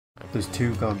There's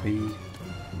two gone B.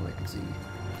 I can see.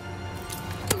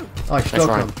 Oh, I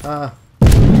stuck him. Ah.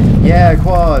 Yeah,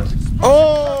 quad.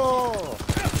 Oh!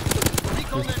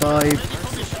 There's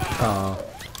 5. Ah.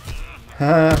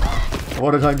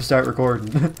 What a time to start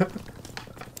recording.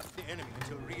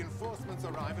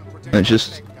 I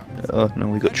just... Oh no,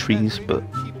 we got trees, but...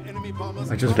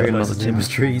 I just realised the name was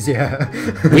trees, yeah.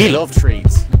 We love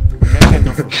trees.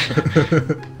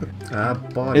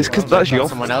 Boy. It's because that's your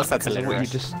someone else that's a what you illiterate.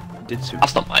 just did to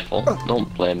That's not my fault.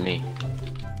 Don't blame me.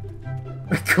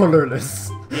 Colourless.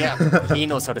 Yeah, he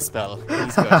knows how to spell.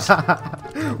 He's good.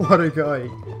 What a guy.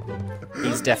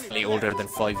 He's definitely older than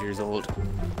 5 years old.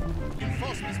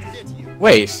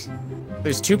 Wait,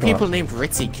 there's two people named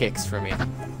Ritzy Kicks for me.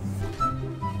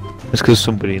 It's because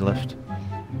somebody left.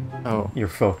 Oh, You're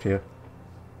fucked, yeah.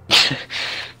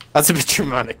 that's a bit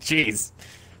dramatic. Jeez,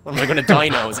 what am I gonna die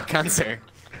now? Is it cancer?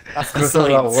 That's the That's not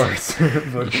a lot signs. worse.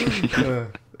 But,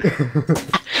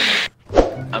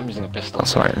 I'm using a pistol.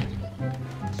 That's alright.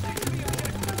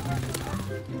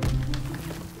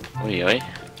 Oi, oi.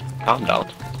 Calm down.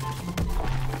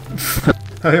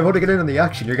 I want to get in on the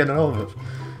action, you're getting all of it.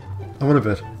 I want a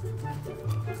bit.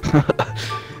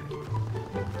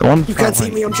 The one You can't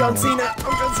see me. I'm John Cena.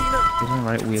 I'm John Cena. He's in the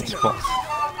right weird spot.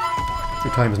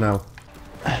 Your time is now.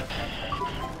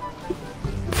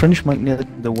 French mic near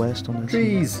the west on this.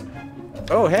 Trees!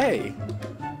 Oh hey.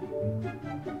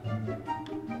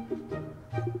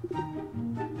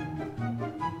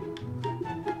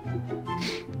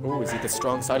 Oh, is he the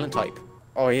strong silent type?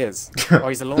 Oh, he is. Oh,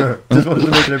 he's alone. Just wanted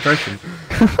to make an impression.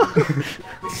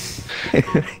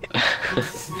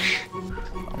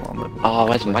 Oh,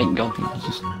 where's Mike gone?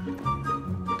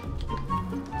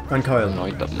 And Kyle.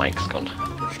 Annoyed that Mike's gone.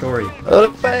 Story.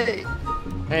 Hey!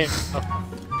 Hey.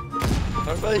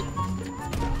 Hey!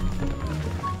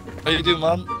 How you doing,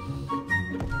 man?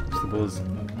 It's the buzz.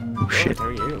 Oh shit. How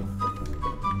are you?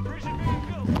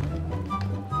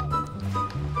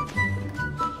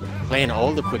 Playing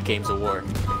all the quick games of war.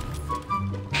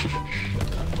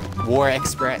 War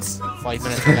Express. 5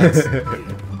 minutes or less.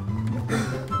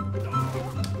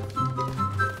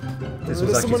 This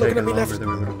was actually taking longer than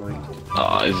we would have liked.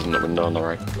 Oh, this isn't the window on the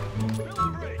right.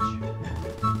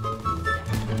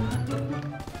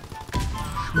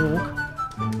 Smoke.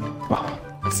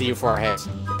 I'll see you for our head.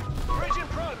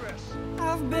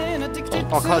 I've been addicted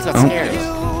Oh, cause that's to scary. you.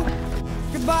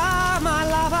 Goodbye, my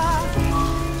lover.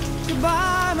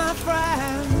 Goodbye, my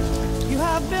friend. You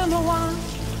have been the one.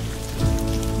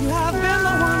 You have been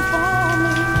the one for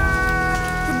me.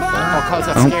 Goodbye. Oh, cause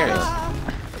that's scary.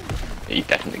 He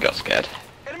definitely got scared.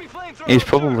 He's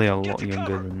probably a lot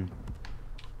younger than...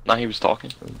 Now he was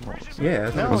talking. Yeah,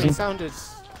 I think it No, was. he sounded...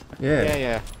 Yeah.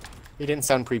 Yeah. He didn't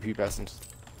sound prepubescent.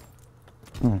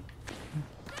 Hmm.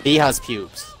 He has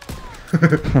pubes.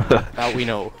 That we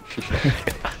know.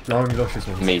 Long, luscious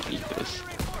ones. Maybe he does.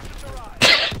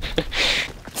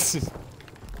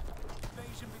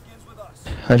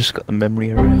 I just got the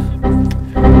memory error.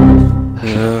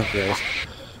 Yeah.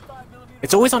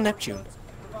 It's always on Neptune.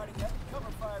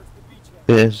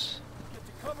 It is.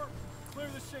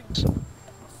 So,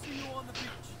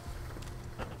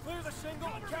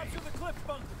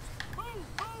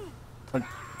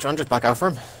 John just back out for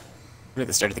him. We're at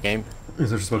the start of the game.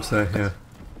 Is I just about to say, yeah.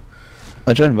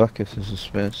 I join back if there's a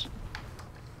space.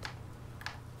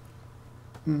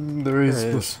 There is,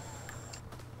 There is.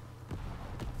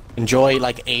 Enjoy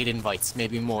like 8 invites,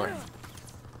 maybe more.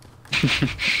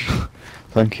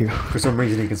 Thank you. For some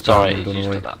reason he can Sorry, spell it, I don't he's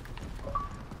know used why. to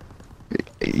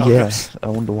that. Yes, I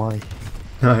wonder why.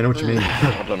 No, I know what you mean.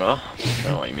 I don't know. I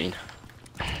don't know what you mean.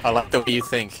 I like the way you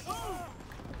think.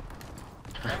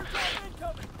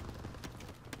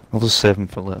 I'll just save him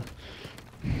for later.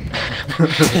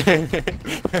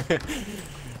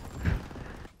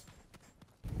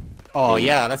 Oh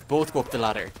yeah, let's both go up the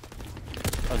ladder.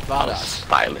 That's That was badass.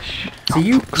 stylish. See,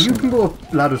 you can go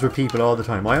up ladders with people all the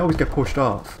time. I always get pushed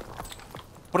off.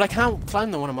 But I can't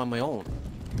climb the one I'm on my own.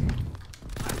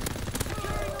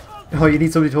 Oh, you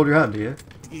need somebody to hold your hand, do you?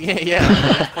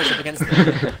 Yeah. Push up against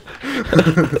it.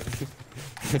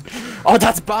 Oh,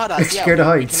 that's badass. Yeah, Scared of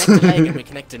we heights. connect a leg and we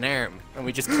connect an arm, and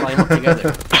we just climb up together.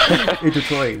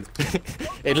 Intertwined.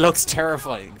 It looks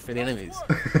terrifying for the enemies.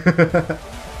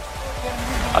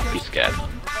 I'd be scared.